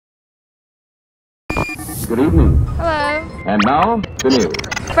Good evening. Hello. And now, the news.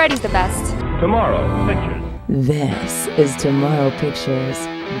 Freddy's the best. Tomorrowpictures. This is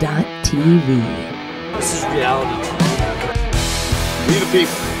Tomorrowpictures.TV. This is reality TV. We the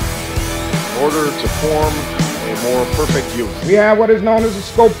people, in order to form a more perfect youth. We have what is known as a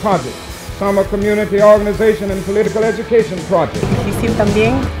SCOPE project, Summer Community Organization and Political Education Project.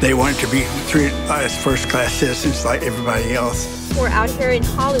 They want to be treated as first-class citizens like everybody else. We're out here in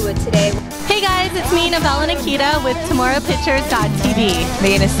Hollywood today. Hey guys, it's me, Novella Nikita with Tomorrowpictures.TV.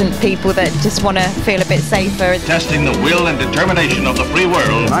 The innocent people that just want to feel a bit safer. Testing the will and determination of the free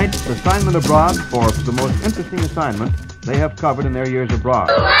world. Tonight's assignment abroad for the most interesting assignment they have covered in their years abroad.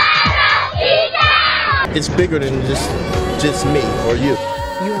 It's bigger than just me or you.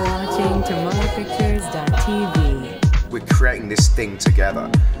 You are watching Tomorrowpictures.TV. We're creating this thing together.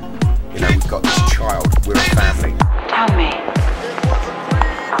 You know, we've got this child, we're a family. Tell me,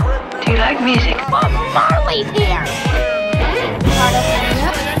 do you like music? Bob Marley's here.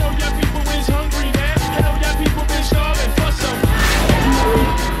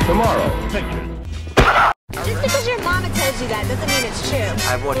 Tomorrowpictures. Just because your mama tells you that doesn't mean it's true.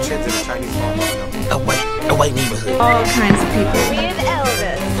 I've watched kids in a Chinese mall. A white neighborhood. All kinds of people. With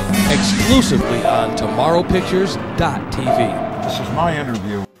Elvis. Exclusively on Tomorrowpictures.TV. This is my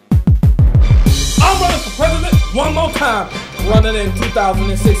interview. I'm running for president one more time. Running in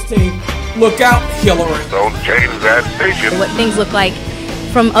 2016. Look out, Hillary. Don't change that station. What things look like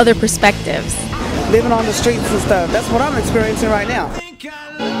from other perspectives. Living on the streets and stuff. That's what I'm experiencing right now.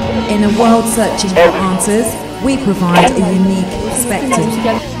 In a world searching for answers, we provide a unique perspective.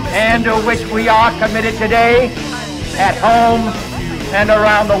 And to which we are committed today, at home and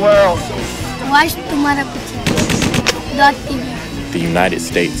around the world. Watch Tomorrowpictures.TV. The United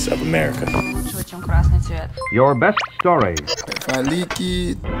States of America. Your best story.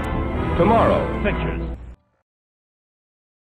 Tomorrowpictures.